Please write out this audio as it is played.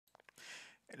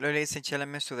Ladies and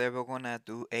gentlemen, today we're gonna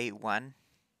do A1.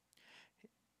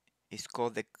 It's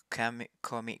called the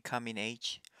coming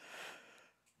age.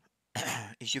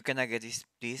 If you cannot get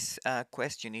this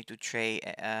quest, you need to trade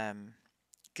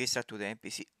Kisa to the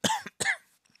NPC.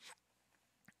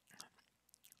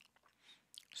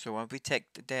 So when we take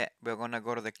that, we're gonna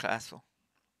go to the castle.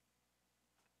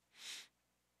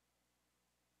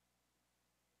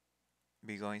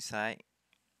 We go inside.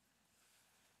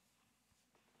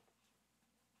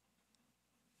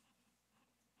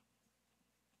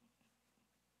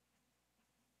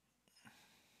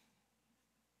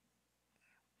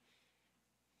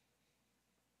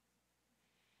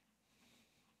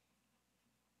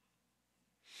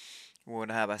 We're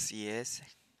gonna have a CS.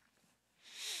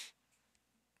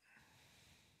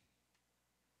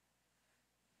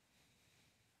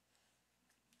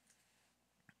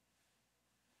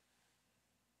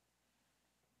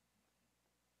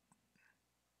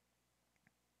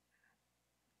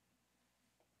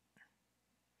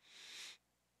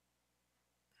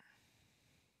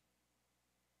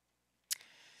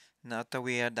 Now that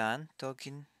we are done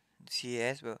talking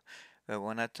CS, we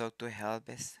wanna talk to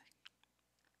Helbes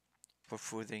for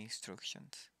further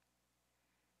instructions.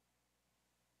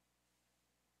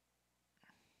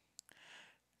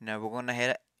 Now we're gonna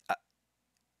head uh,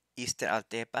 Easter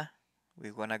Altepa.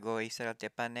 We're gonna go Easter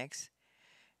Altepa next,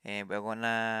 and we're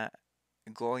gonna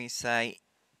go inside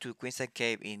to Queen's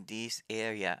Cave in this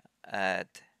area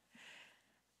at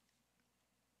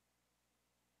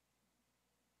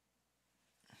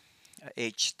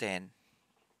age 10.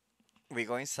 We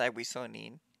go inside with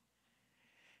Sonin.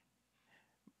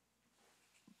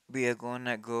 We're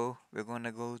gonna go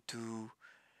to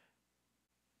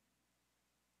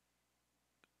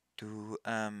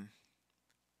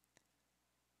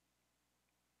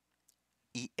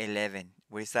E11.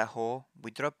 Where's that hole?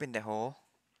 We drop in the hole.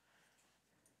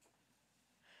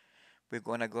 We're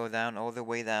gonna go down all the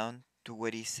way down to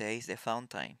where it says the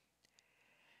fountain.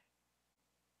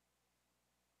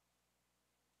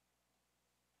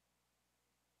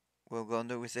 We're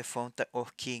gonna with the fountain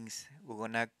of kings. We're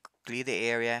gonna clear the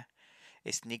area,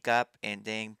 sneak up, and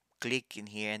then click in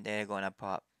here, and they're gonna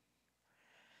pop.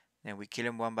 Then we kill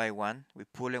them one by one. We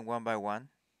pull them one by one.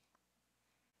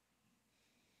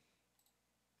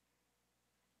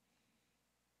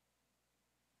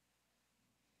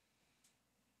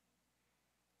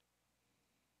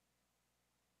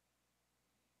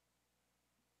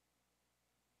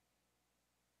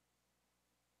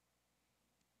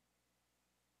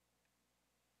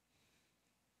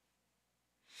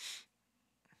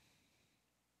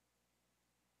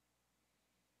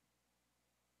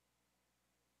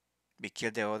 We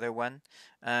kill the other one.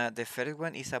 The first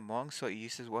one is a monk, so he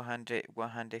uses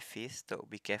 100 feet, so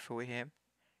be careful with him.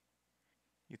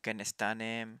 You can stun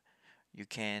him. You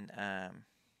can um,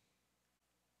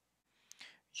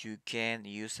 you can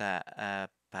use a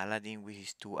paladin with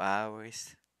his 2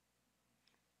 hours.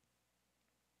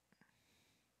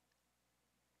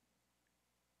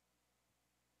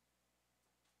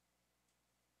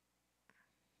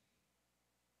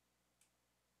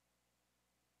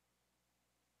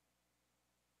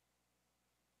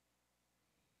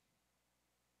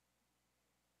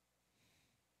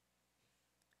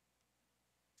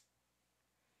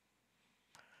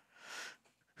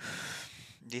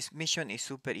 This mission is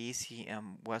super easy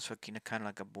and was kind of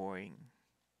like a boring.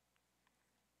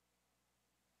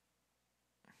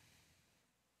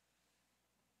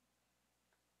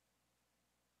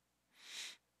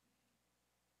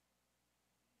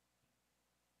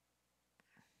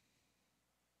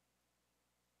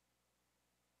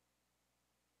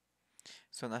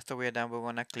 So after we're done, we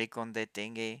wanna click on the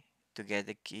thingy to get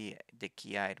the key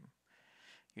item.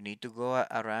 You need to go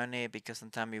around it because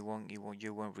sometimes you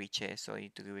won't reach it. So you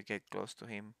need to get close to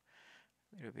him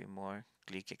a little bit more.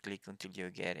 Click it, click until you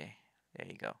get it. There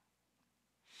you go.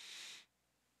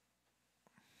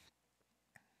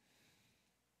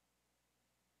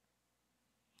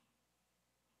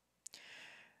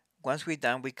 Once we're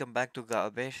done, we come back to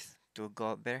Galbert.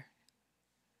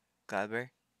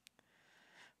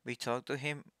 We talk to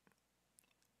him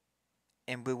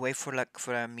and we wait for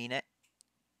a minute.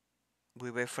 We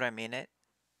wait for a minute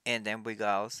and then we go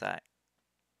outside.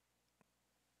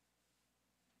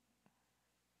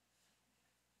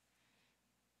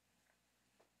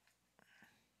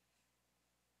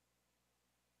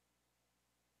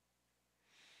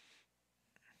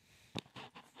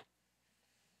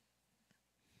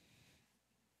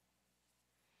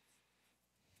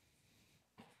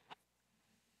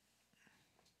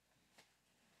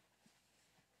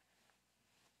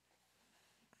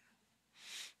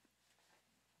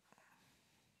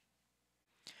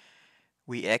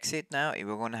 We exit now and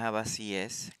we're gonna have a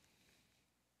CS.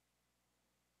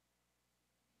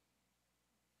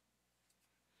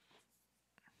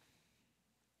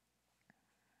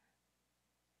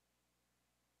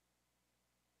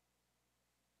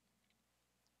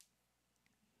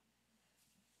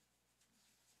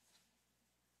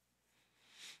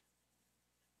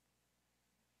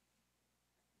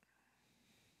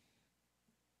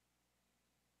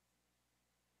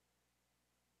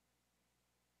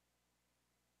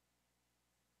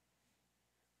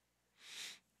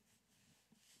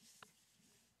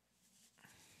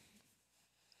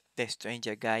 The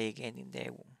stranger guy again in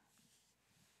there.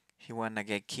 He wanna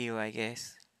get killed, I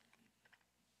guess.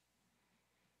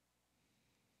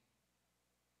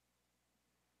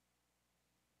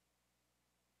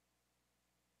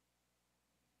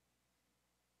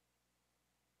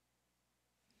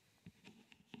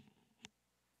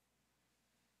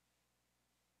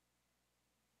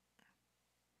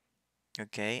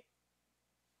 Okay.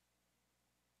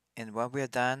 And when we're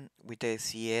done with the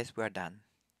CS, we're done.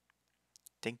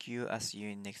 Thank you. I'll see you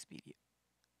in next video.